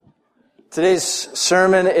Today's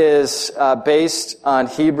sermon is based on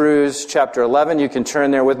Hebrews chapter 11. You can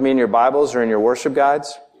turn there with me in your Bibles or in your worship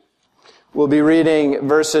guides. We'll be reading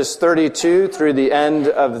verses 32 through the end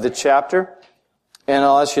of the chapter, and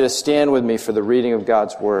I'll ask you to stand with me for the reading of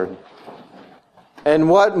God's Word. And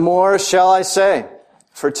what more shall I say?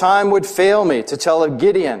 For time would fail me to tell of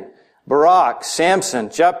Gideon, Barak, Samson,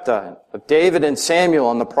 Jephthah, of David and Samuel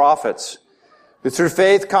and the prophets, who through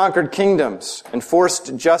faith conquered kingdoms,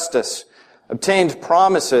 enforced justice, obtained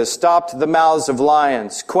promises, stopped the mouths of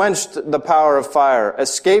lions, quenched the power of fire,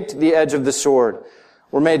 escaped the edge of the sword,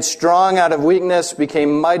 were made strong out of weakness,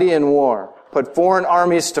 became mighty in war, put foreign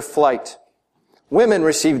armies to flight. Women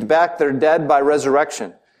received back their dead by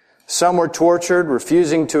resurrection. Some were tortured,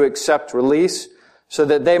 refusing to accept release, so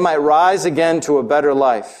that they might rise again to a better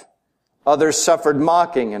life. Others suffered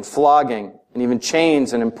mocking and flogging, and even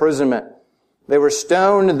chains and imprisonment. They were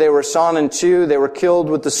stoned, they were sawn in two, they were killed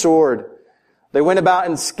with the sword. They went about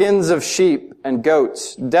in skins of sheep and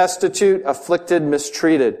goats, destitute, afflicted,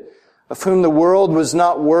 mistreated, of whom the world was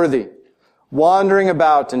not worthy, wandering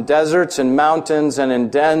about in deserts and mountains and in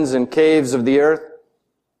dens and caves of the earth.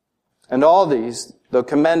 And all these, though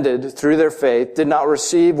commended through their faith, did not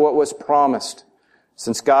receive what was promised,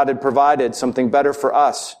 since God had provided something better for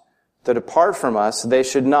us, that apart from us they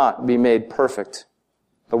should not be made perfect.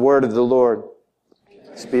 The word of the Lord.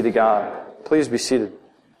 Thanks be to God. Please be seated.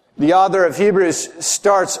 The author of Hebrews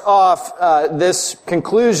starts off this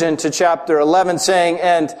conclusion to chapter 11 saying,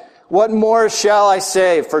 "And what more shall I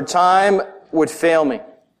say? For time would fail me."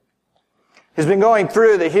 He's been going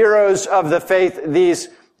through the heroes of the faith, these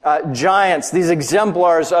giants, these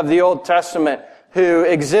exemplars of the Old Testament who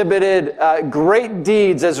exhibited great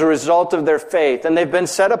deeds as a result of their faith. And they've been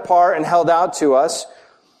set apart and held out to us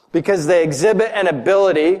because they exhibit an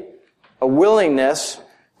ability, a willingness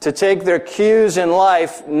to take their cues in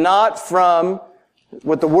life not from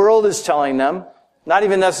what the world is telling them, not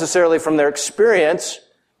even necessarily from their experience,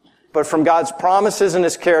 but from God's promises and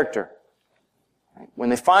His character. When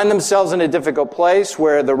they find themselves in a difficult place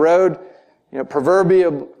where the road,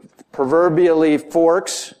 proverbially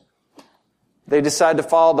forks, they decide to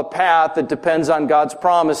follow the path that depends on God's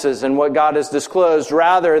promises and what God has disclosed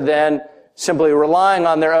rather than simply relying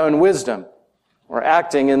on their own wisdom or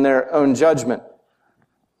acting in their own judgment.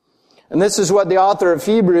 And this is what the author of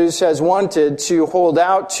Hebrews has wanted to hold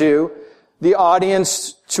out to the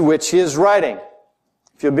audience to which he is writing.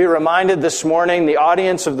 If you'll be reminded this morning, the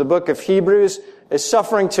audience of the book of Hebrews is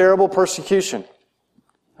suffering terrible persecution.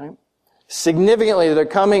 Right? Significantly, they're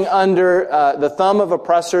coming under the thumb of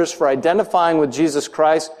oppressors for identifying with Jesus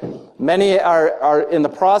Christ. Many are in the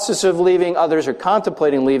process of leaving, others are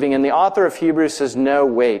contemplating leaving, and the author of Hebrews says, no,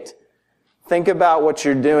 wait. Think about what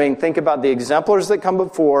you're doing. Think about the exemplars that come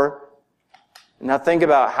before. Now think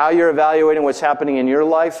about how you're evaluating what's happening in your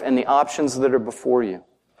life and the options that are before you.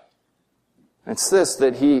 It's this,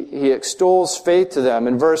 that he extols faith to them.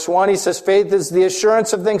 In verse 1, he says, faith is the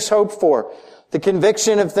assurance of things hoped for, the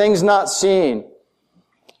conviction of things not seen.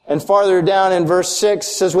 And farther down in verse 6, it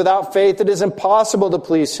says, without faith it is impossible to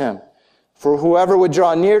please Him. For whoever would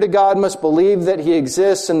draw near to God must believe that He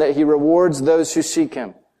exists and that He rewards those who seek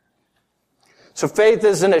Him. So faith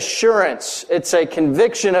is an assurance. It's a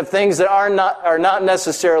conviction of things that are not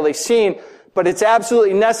necessarily seen, but it's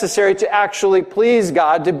absolutely necessary to actually please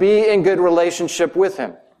God, to be in good relationship with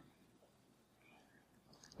Him.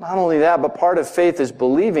 Not only that, but part of faith is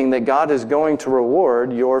believing that God is going to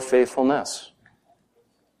reward your faithfulness.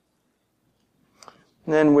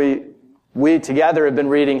 And then we together have been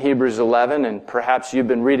reading Hebrews 11, and perhaps you've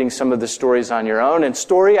been reading some of the stories on your own, and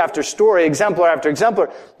story after story, exemplar after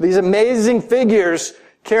exemplar, these amazing figures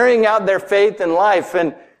carrying out their faith in life.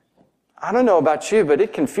 And I don't know about you, but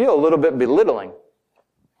it can feel a little bit belittling.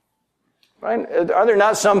 Right? Are there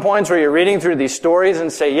not some points where you're reading through these stories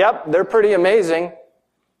and say, yep, they're pretty amazing,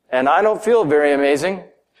 and I don't feel very amazing.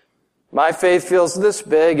 My faith feels this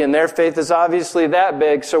big, and their faith is obviously that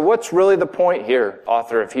big. So what's really the point here,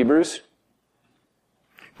 author of Hebrews?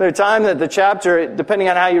 There's a time that the chapter, depending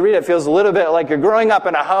on how you read it, feels a little bit like you're growing up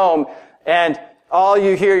in a home and all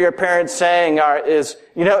you hear your parents saying is,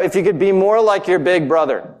 if you could be more like your big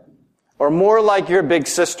brother or more like your big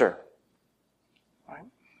sister. Right?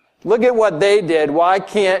 Look at what they did. Why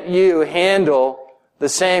can't you handle the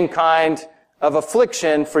same kind of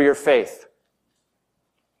affliction for your faith?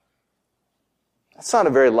 That's not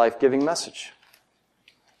a very life-giving message.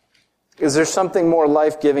 Is there something more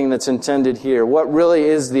life-giving that's intended here? What really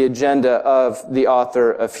is the agenda of the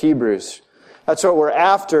author of Hebrews? That's what we're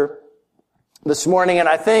after this morning, and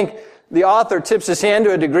I think the author tips his hand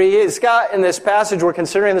to a degree. He's got, in this passage we're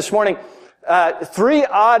considering this morning, 3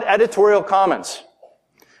 odd editorial comments.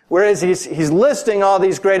 Whereas he's listing all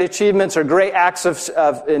these great achievements or great acts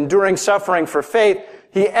of enduring suffering for faith,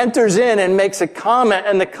 he enters in and makes a comment,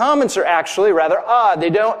 and the comments are actually rather odd. They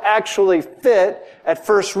don't actually fit at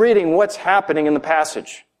first reading what's happening in the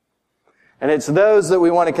passage. And it's those that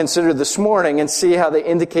we want to consider this morning and see how they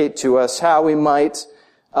indicate to us how we might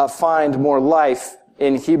find more life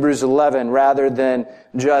in Hebrews 11 rather than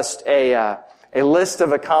just a list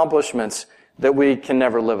of accomplishments that we can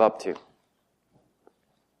never live up to.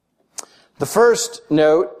 The first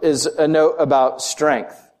note is a note about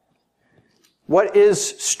strength. What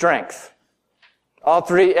is strength? All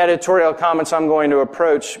 3 editorial comments I'm going to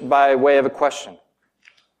approach by way of a question.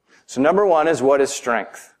 So number 1 is, what is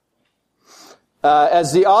strength?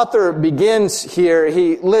 As the author begins here,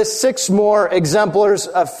 he lists 6 more exemplars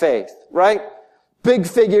of faith, right? Big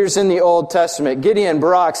figures in the Old Testament: Gideon,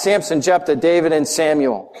 Barak, Samson, Jephthah, David, and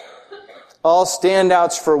Samuel. All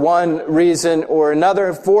standouts for one reason or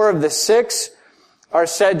another. 4 of the 6 are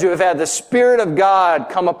said to have had the Spirit of God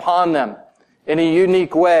come upon them in a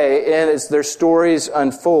unique way as their stories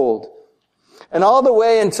unfold. And all the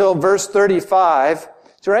way until verse 35,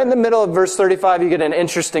 so right in the middle of verse 35, you get an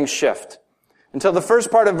interesting shift. Until the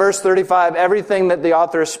first part of verse 35, everything that the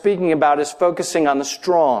author is speaking about is focusing on the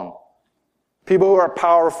strong. People who are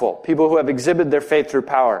powerful, people who have exhibited their faith through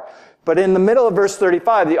power. But in the middle of verse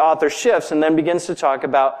 35, the author shifts and then begins to talk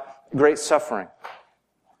about great suffering.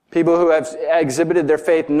 People who have exhibited their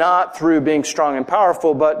faith not through being strong and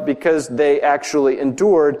powerful, but because they actually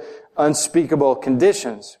endured unspeakable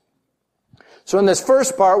conditions. So in this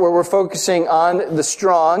first part where we're focusing on the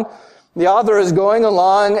strong, the author is going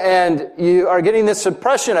along and you are getting this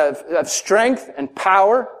impression of strength and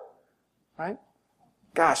power, right?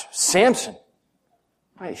 Gosh, Samson.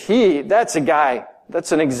 Right? That's a guy.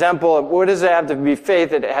 That's an example of what does it have to be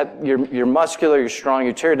faith? You're muscular, you're strong,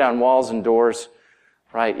 you tear down walls and doors,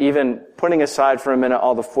 right? Even putting aside for a minute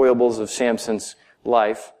all the foibles of Samson's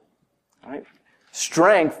life, right?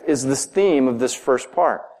 Strength is this theme of this first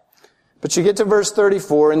part. But you get to verse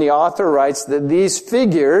 34 and the author writes that these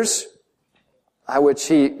figures, by which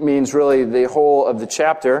he means really the whole of the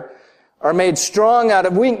chapter, are made strong out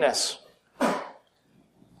of weakness.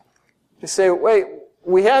 You say, wait,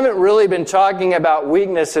 we haven't really been talking about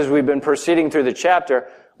weakness as we've been proceeding through the chapter.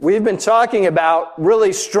 We've been talking about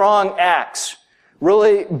really strong acts,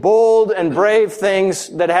 really bold and brave things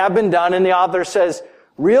that have been done. And the author says,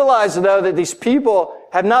 realize, though, that these people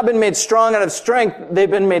have not been made strong out of strength. They've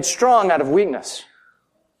been made strong out of weakness.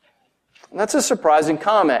 And that's a surprising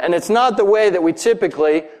comment. And it's not the way that we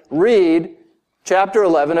typically read chapter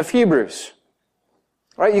 11 of Hebrews.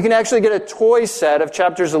 Right? You can actually get a toy set of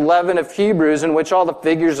chapters 11 of Hebrews in which all the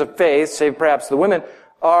figures of faith, save perhaps the women,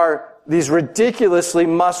 are these ridiculously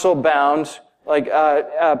muscle-bound,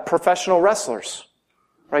 professional wrestlers.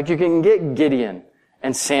 Right? You can get Gideon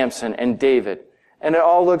and Samson and David, and it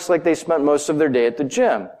all looks like they spent most of their day at the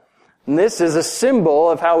gym. And this is a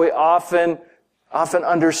symbol of how we often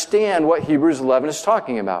understand what Hebrews 11 is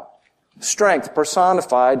talking about. Strength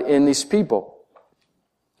personified in these people.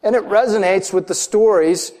 And it resonates with the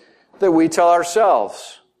stories that we tell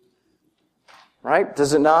ourselves. Right?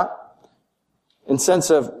 Does it not? In sense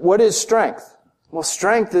of, what is strength? Well,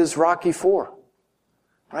 strength is Rocky IV.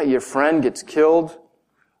 Right? Your friend gets killed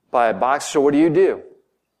by a boxer. What do?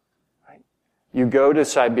 Right? You go to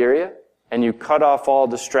Siberia and you cut off all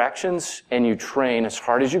distractions and you train as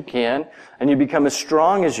hard as you can and you become as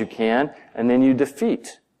strong as you can and then you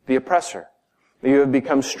defeat the oppressor. You have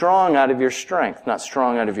become strong out of your strength, not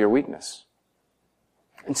strong out of your weakness.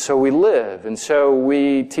 And so we live, and so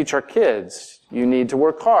we teach our kids, you need to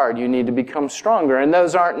work hard, you need to become stronger. And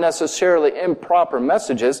those aren't necessarily improper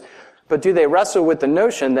messages, but do they wrestle with the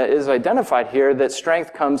notion that is identified here that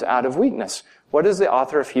strength comes out of weakness? What is the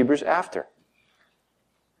author of Hebrews after?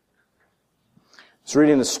 I was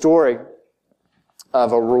reading the story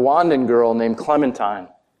of a Rwandan girl named Clementine.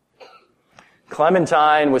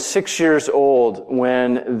 Clementine was 6 years old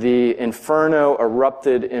when the inferno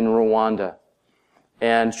erupted in Rwanda.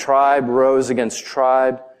 And tribe rose against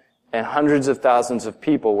tribe, and hundreds of thousands of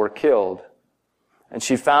people were killed. And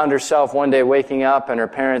she found herself one day waking up and her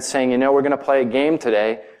parents saying, we're going to play a game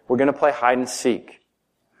today. We're going to play hide and seek.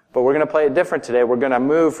 But we're going to play it different today. We're going to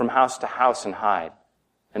move from house to house and hide.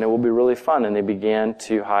 And it will be really fun. And they began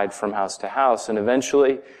to hide from house to house. And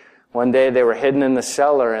eventually, one day they were hidden in the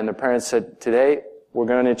cellar and the parents said, today we're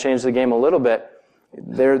going to change the game a little bit.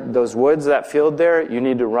 Those woods, that field there, you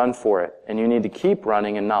need to run for it. And you need to keep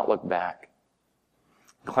running and not look back.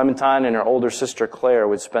 Clementine and her older sister Claire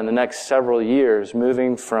would spend the next several years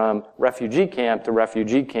moving from refugee camp to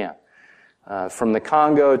refugee camp. from the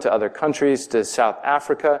Congo to other countries to South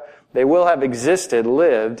Africa. They will have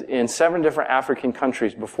lived in 7 different African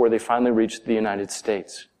countries before they finally reached the United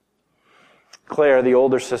States. Claire, the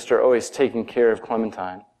older sister, always taking care of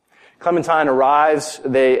Clementine. Clementine arrives.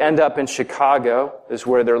 They end up in Chicago, is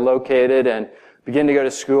where they're located, and begin to go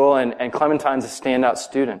to school, and Clementine's a standout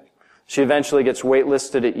student. She eventually gets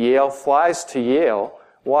waitlisted at Yale, flies to Yale,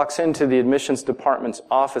 walks into the admissions department's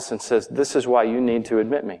office and says, "This is why you need to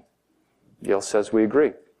admit me." Yale says, "We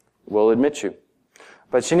agree. We'll admit you."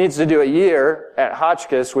 But she needs to do a year at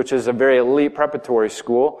Hotchkiss, which is a very elite preparatory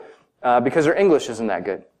school, because her English isn't that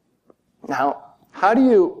good. Now,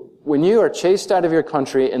 when you are chased out of your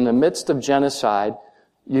country in the midst of genocide,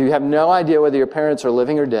 you have no idea whether your parents are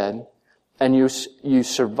living or dead, and you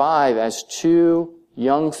survive as 2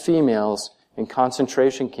 young females in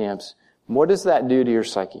concentration camps, what does that do to your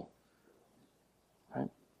psyche? Right?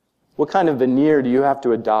 What kind of veneer do you have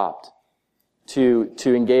to adopt to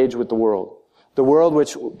engage with the world? The world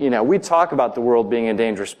which, we talk about the world being a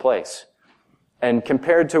dangerous place. And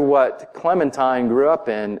compared to what Clementine grew up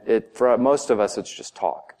in, for most of us, it's just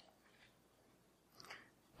talk.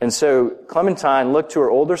 And so Clementine looked to her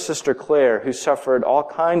older sister Claire, who suffered all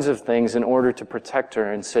kinds of things in order to protect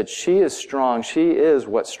her, and said, "She is strong. She is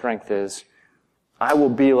what strength is. I will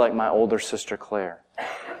be like my older sister Claire."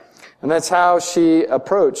 And that's how she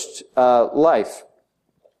approached life,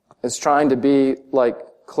 is trying to be like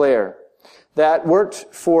Claire. That worked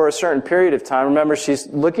for a certain period of time. Remember, she's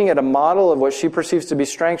looking at a model of what she perceives to be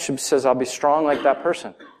strength. She says, "I'll be strong like that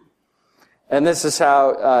person." And this is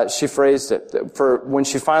how she phrased it. For when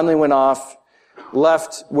she finally went off,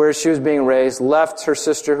 left where she was being raised, left her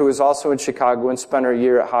sister who was also in Chicago, and spent her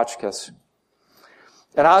year at Hotchkiss.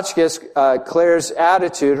 At Hotchkiss, Claire's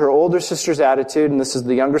attitude, her older sister's attitude, and this is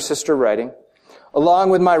the younger sister writing, "Along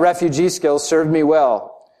with my refugee skills, served me well.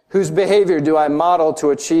 Whose behavior do I model to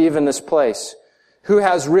achieve in this place? Who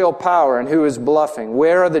has real power and who is bluffing?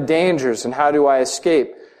 Where are the dangers and how do I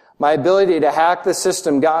escape? My ability to hack the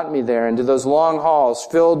system got me there into those long halls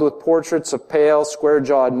filled with portraits of pale,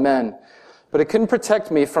 square-jawed men. But it couldn't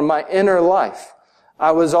protect me from my inner life.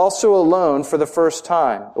 I was also alone for the first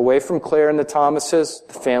time, away from Claire and the Thomases,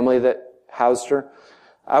 the family that housed her.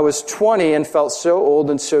 I was 20 and felt so old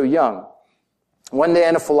and so young. One day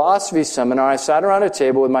in a philosophy seminar, I sat around a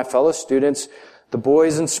table with my fellow students, the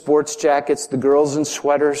boys in sports jackets, the girls in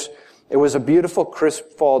sweaters. It was a beautiful,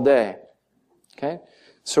 crisp fall day. Okay?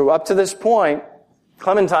 So up to this point,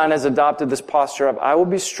 Clementine has adopted this posture of, I will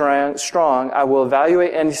be strong, I will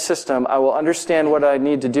evaluate any system, I will understand what I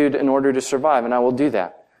need to do in order to survive, and I will do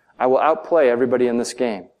that. I will outplay everybody in this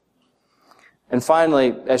game. And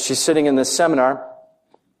finally, as she's sitting in this seminar,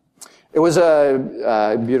 it was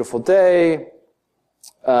a beautiful day.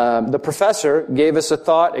 The professor gave us a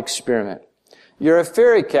thought experiment. You're a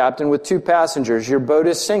ferry captain with 2 passengers. Your boat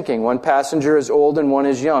is sinking. 1 passenger is old and 1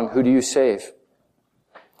 is young. Who do you save?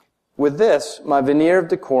 With this, my veneer of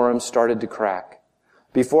decorum started to crack.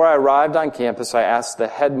 Before I arrived on campus, I asked the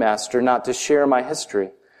headmaster not to share my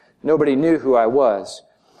history. Nobody knew who I was.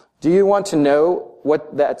 Do you want to know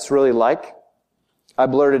what that's really like? I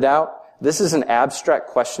blurted out, "This is an abstract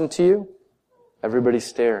question to you?" Everybody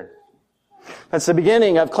stared. That's the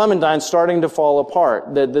beginning of Clementine starting to fall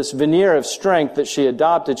apart. That this veneer of strength that she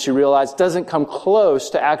adopted, she realized, doesn't come close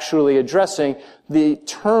to actually addressing the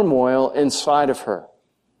turmoil inside of her.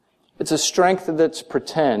 It's a strength that's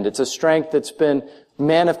pretend. It's a strength that's been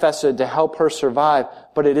manifested to help her survive,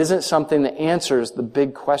 but it isn't something that answers the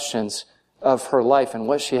big questions of her life and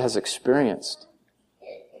what she has experienced.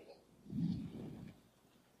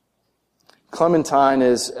 Clementine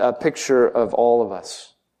is a picture of all of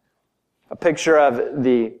us. A picture of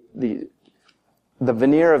the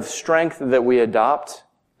veneer of strength that we adopt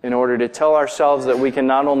in order to tell ourselves that we can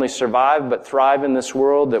not only survive but thrive in this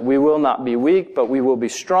world, that we will not be weak, but we will be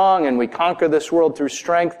strong, and we conquer this world through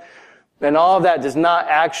strength. And all of that does not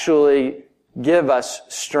actually give us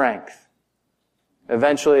strength.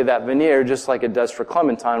 Eventually that veneer, just like it does for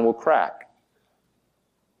Clementine, will crack.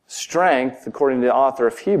 Strength, according to the author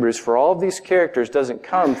of Hebrews, for all of these characters doesn't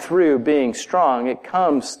come through being strong. It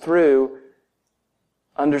comes through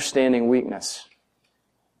understanding weakness.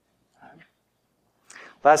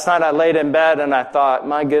 Last night I laid in bed and I thought,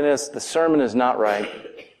 my goodness, the sermon is not right.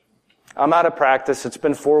 I'm out of practice. It's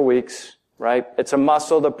been 4 weeks, right? It's a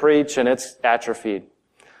muscle to preach and it's atrophied.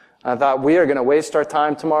 I thought, we are going to waste our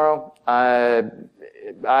time tomorrow. I'm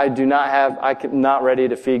not ready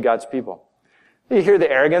to feed God's people. You hear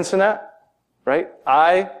the arrogance in that, right?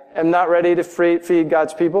 I am not ready to feed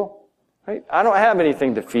God's people, right? I don't have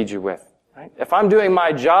anything to feed you with, right? If I'm doing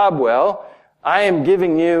my job well, I am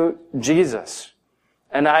giving you Jesus.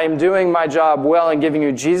 And I am doing my job well and giving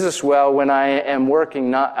you Jesus well when I am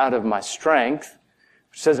working not out of my strength,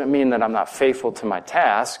 which doesn't mean that I'm not faithful to my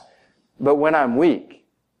task, but when I'm weak,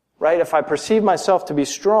 right? If I perceive myself to be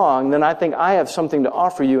strong, then I think I have something to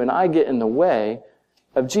offer you, and I get in the way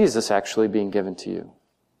of Jesus actually being given to you.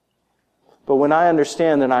 But when I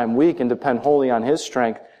understand that I'm weak and depend wholly on His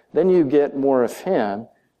strength, then you get more of Him,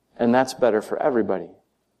 and that's better for everybody.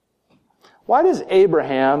 Why does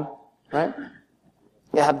Abraham, right,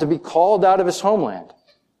 have to be called out of his homeland?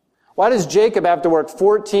 Why does Jacob have to work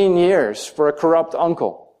 14 years for a corrupt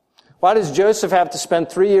uncle? Why does Joseph have to spend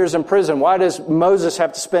 3 years in prison? Why does Moses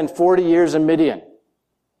have to spend 40 years in Midian?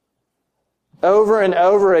 Over and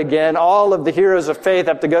over again, all of the heroes of faith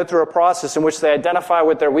have to go through a process in which they identify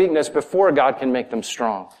with their weakness before God can make them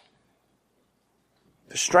strong.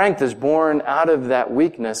 Their strength is born out of that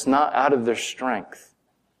weakness, not out of their strength.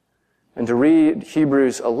 And to read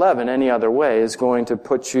Hebrews 11 any other way is going to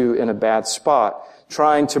put you in a bad spot,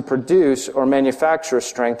 trying to produce or manufacture a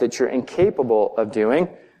strength that you're incapable of doing,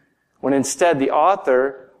 when instead the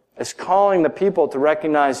author is calling the people to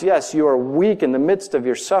recognize, yes, you are weak in the midst of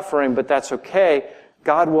your suffering, but that's okay.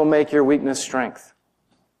 God will make your weakness strength.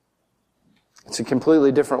 It's a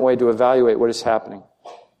completely different way to evaluate what is happening.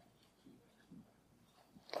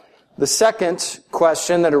 The second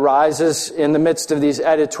question that arises in the midst of these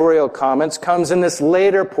editorial comments comes in this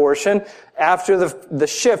later portion after the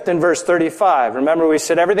shift in verse 35. Remember, we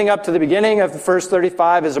said everything up to the beginning of verse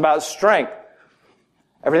 35 is about strength.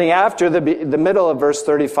 Everything after the middle of verse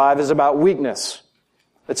 35 is about weakness.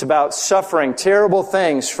 It's about suffering terrible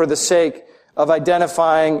things for the sake of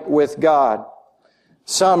identifying with God.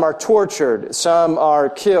 Some are tortured, some are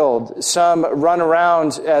killed, some run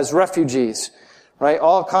around as refugees. Right?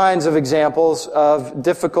 All kinds of examples of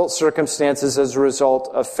difficult circumstances as a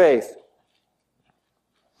result of faith.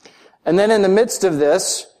 And then in the midst of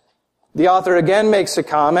this, the author again makes a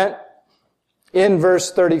comment in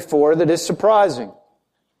verse 34 that is surprising.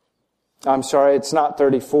 I'm sorry, it's not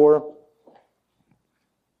 34.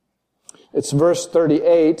 It's verse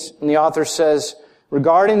 38, and the author says,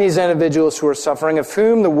 regarding these individuals who are suffering, of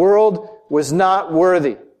whom the world was not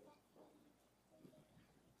worthy.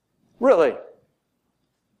 Really?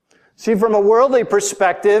 See, from a worldly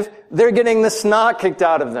perspective, they're getting the snot kicked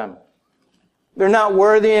out of them. They're not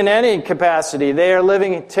worthy in any capacity. They are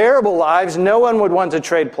living terrible lives. No one would want to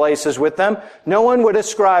trade places with them. No one would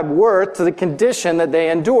ascribe worth to the condition that they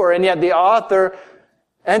endure. And yet the author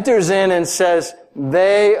enters in and says,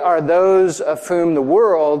 they are those of whom the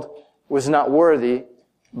world was not worthy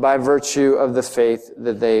by virtue of the faith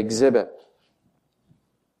that they exhibit.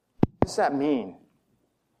 What does that mean?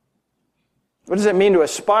 What does it mean to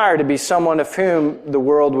aspire to be someone of whom the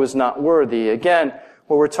world was not worthy? Again,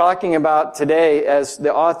 what we're talking about today as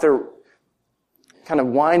the author kind of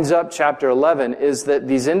winds up chapter 11 is that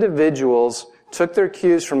these individuals took their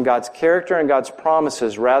cues from God's character and God's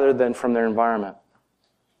promises rather than from their environment.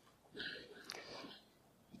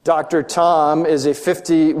 Dr. Tom is a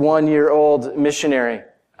 51-year-old missionary,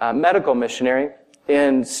 medical missionary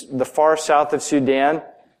in the far south of Sudan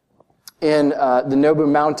in the Nobu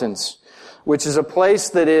Mountains, which is a place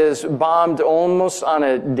that is bombed almost on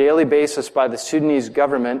a daily basis by the Sudanese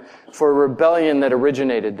government for a rebellion that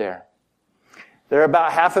originated there. There are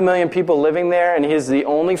about 500,000 people living there, and he is the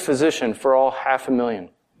only physician for all 500,000.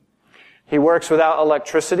 He works without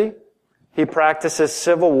electricity. He practices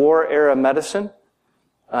Civil War era medicine,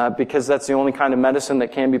 because that's the only kind of medicine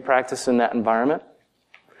that can be practiced in that environment.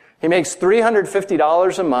 He makes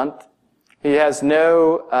 $350 a month. He has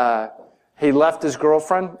he left his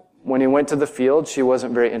girlfriend. When he went to the field, she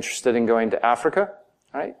wasn't very interested in going to Africa,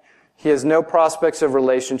 right? He has no prospects of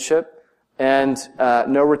relationship and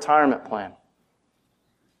no retirement plan.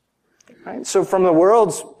 Right? So from the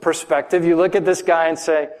world's perspective, you look at this guy and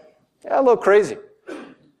say, yeah, a little crazy.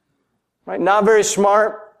 Right? Not very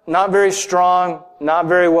smart, not very strong, not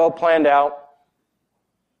very well planned out.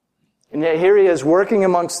 And yet here he is working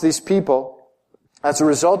amongst these people as a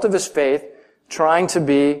result of his faith, trying to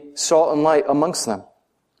be salt and light amongst them.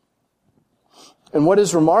 And what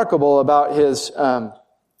is remarkable about his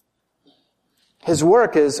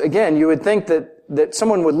work is, again, you would think that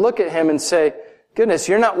someone would look at him and say, goodness,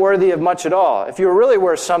 you're not worthy of much at all. If you were really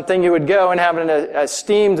worth something, you would go and have an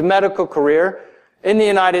esteemed medical career in the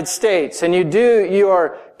United States. And you do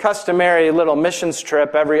your customary little missions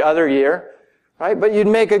trip every other year, right? But you'd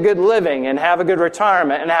make a good living and have a good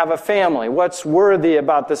retirement and have a family. What's worthy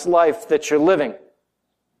about this life that you're living?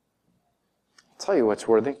 I'll tell you what's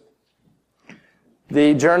worthy.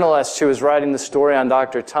 The journalist who was writing the story on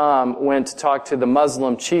Dr. Tom went to talk to the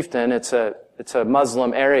Muslim chieftain. It's It's a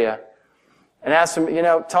Muslim area. And asked him,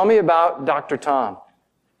 tell me about Dr. Tom.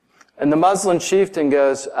 And the Muslim chieftain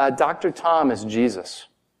goes, Dr. Tom is Jesus.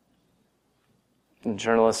 And the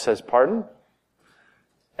journalist says, pardon?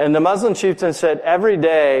 And the Muslim chieftain said, every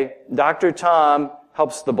day, Dr. Tom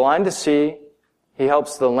helps the blind to see, he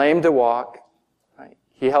helps the lame to walk, right?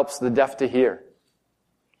 He helps the deaf to hear.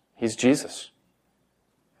 He's Jesus.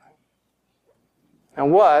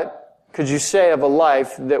 And what could you say of a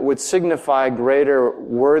life that would signify greater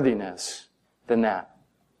worthiness than that?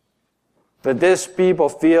 That this people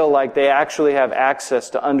feel like they actually have access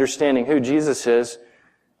to understanding who Jesus is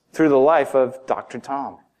through the life of Dr.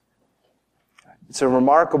 Tom. It's a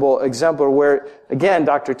remarkable exemplar where, again,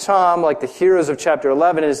 Dr. Tom, like the heroes of chapter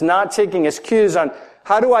 11, is not taking his cues on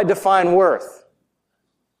how do I define worth?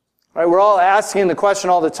 Right? We're all asking the question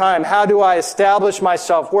all the time, how do I establish my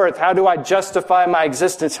self-worth? How do I justify my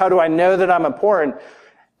existence? How do I know that I'm important?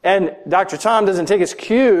 And Dr. Tom doesn't take his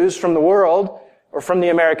cues from the world or from the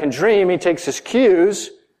American dream. He takes his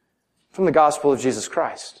cues from the gospel of Jesus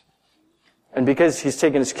Christ. And because he's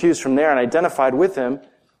taken his cues from there and identified with him,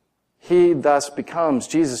 he thus becomes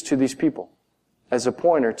Jesus to these people as a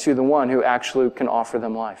pointer to the one who actually can offer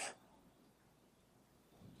them life.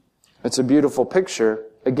 It's a beautiful picture,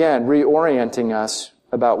 again, reorienting us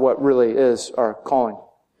about what really is our calling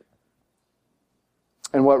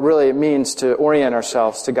and what really it means to orient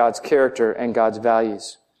ourselves to God's character and God's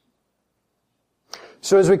values.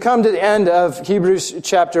 So as we come to the end of Hebrews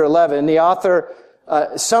chapter 11, the author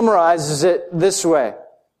summarizes it this way.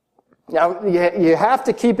 Now, you have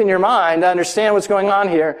to keep in your mind to understand what's going on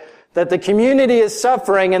here, that the community is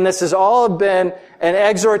suffering, and this has all been an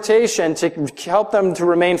exhortation to help them to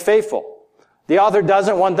remain faithful. The author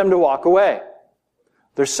doesn't want them to walk away.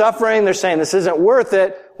 They're suffering, they're saying this isn't worth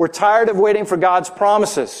it, we're tired of waiting for God's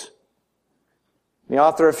promises. The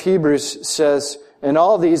author of Hebrews says, and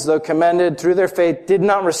all these, though commended through their faith, did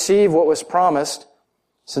not receive what was promised,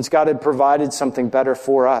 since God had provided something better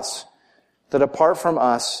for us, that apart from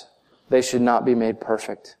us, they should not be made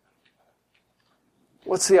perfect.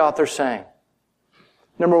 What's the author saying?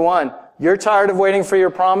 Number one, you're tired of waiting for your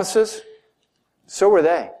promises? So were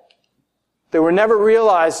they. They were never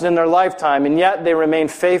realized in their lifetime, and yet they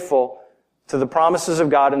remained faithful to the promises of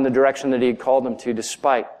God in the direction that He had called them to,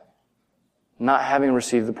 despite not having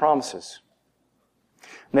received the promises.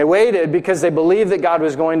 And they waited because they believed that God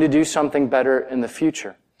was going to do something better in the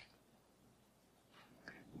future.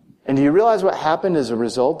 And do you realize what happened as a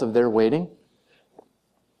result of their waiting?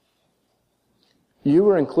 You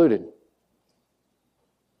were included.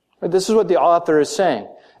 This is what the author is saying.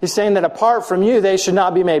 He's saying that apart from you, they should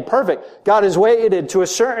not be made perfect. God has waited to a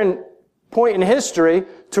certain point in history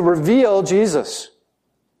to reveal Jesus.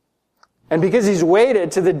 And because He's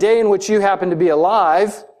waited to the day in which you happen to be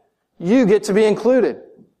alive, you get to be included.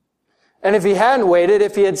 And if He hadn't waited,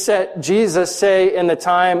 if He had set Jesus, say, in the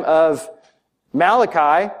time of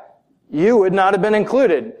Malachi, you would not have been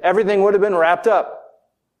included. Everything would have been wrapped up.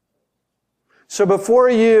 So before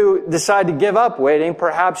you decide to give up waiting,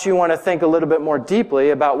 perhaps you want to think a little bit more deeply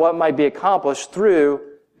about what might be accomplished through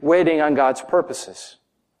waiting on God's purposes.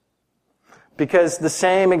 Because the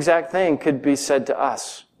same exact thing could be said to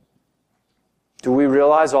us. Do we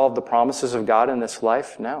realize all of the promises of God in this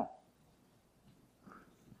life? No.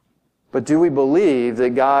 But do we believe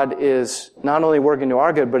that God is not only working to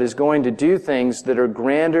our good, but is going to do things that are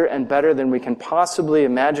grander and better than we can possibly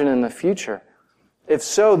imagine in the future? If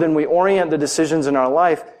so, then we orient the decisions in our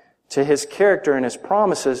life to His character and His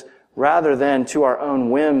promises rather than to our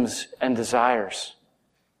own whims and desires.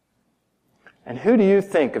 And who do you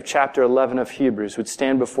think of chapter 11 of Hebrews would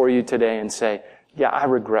stand before you today and say, yeah, I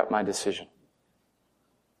regret my decision.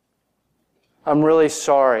 I'm really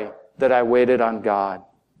sorry that I waited on God.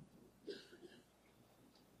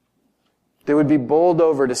 They would be bowled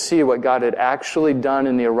over to see what God had actually done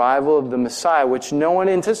in the arrival of the Messiah, which no one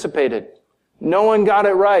anticipated. No one got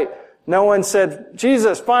it right. No one said,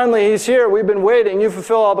 Jesus, finally He's here. We've been waiting. You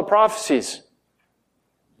fulfill all the prophecies.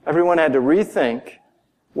 Everyone had to rethink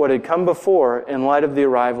what had come before in light of the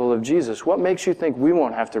arrival of Jesus. What makes you think we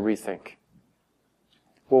won't have to rethink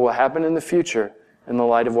what will happen in the future in the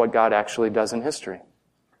light of what God actually does in history?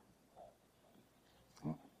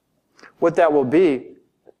 What that will be,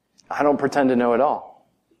 I don't pretend to know it all.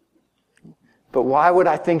 But why would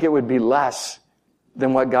I think it would be less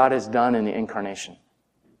than what God has done in the incarnation?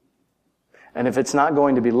 And if it's not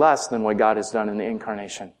going to be less than what God has done in the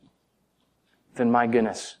incarnation, then my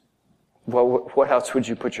goodness, what else would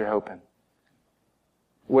you put your hope in?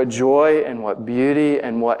 What joy and what beauty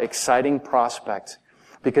and what exciting prospect.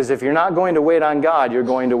 Because if you're not going to wait on God, you're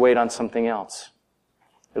going to wait on something else.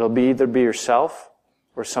 It'll either be yourself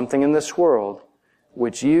or something in this world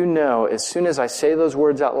which you know, as soon as I say those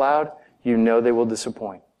words out loud, you know they will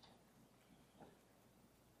disappoint.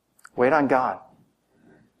 Wait on God.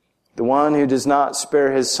 The one who does not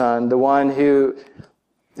spare his Son, the one who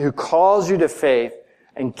calls you to faith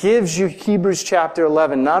and gives you Hebrews chapter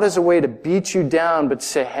 11, not as a way to beat you down, but to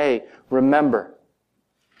say, hey, remember,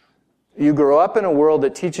 you grow up in a world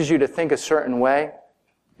that teaches you to think a certain way,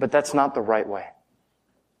 but that's not the right way.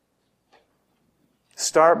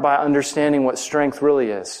 Start by understanding what strength really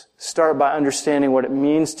is. Start by understanding what it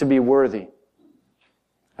means to be worthy.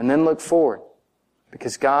 And then look forward,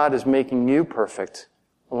 because God is making you perfect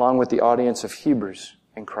along with the audience of Hebrews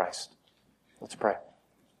in Christ. Let's pray.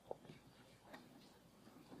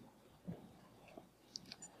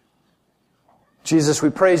 Jesus, we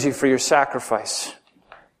praise you for your sacrifice.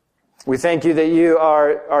 We thank you that you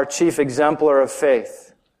are our chief exemplar of faith.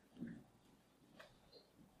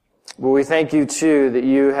 But we thank you, too, that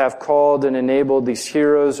you have called and enabled these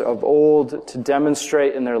heroes of old to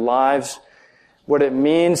demonstrate in their lives what it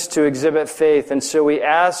means to exhibit faith. And so we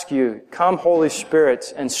ask you, come, Holy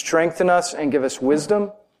Spirit, and strengthen us and give us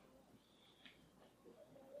wisdom.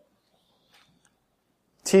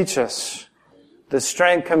 Teach us that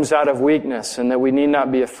strength comes out of weakness and that we need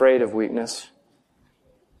not be afraid of weakness.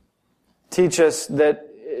 Teach us that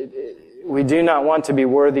we do not want to be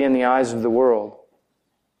worthy in the eyes of the world,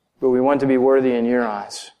 but we want to be worthy in your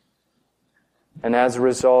eyes. And as a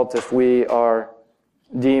result, if we are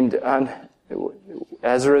deemed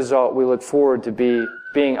as a result, we look forward to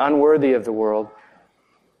being unworthy of the world.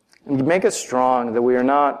 And make us strong that we are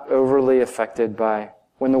not overly affected by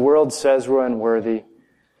when the world says we're unworthy.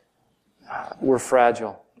 We're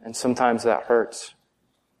fragile, and sometimes that hurts.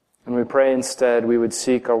 And we pray instead we would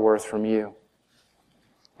seek our worth from you.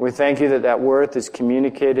 We thank you that that worth is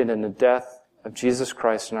communicated in the death of Jesus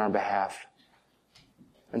Christ in our behalf.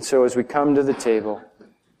 And so as we come to the table,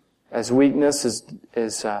 as weakness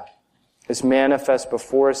is manifest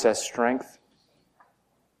before us as strength,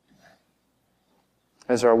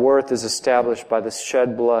 as our worth is established by the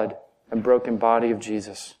shed blood and broken body of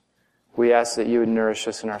Jesus, we ask that you would nourish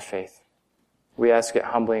us in our faith. We ask it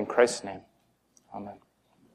humbly in Christ's name. Amen.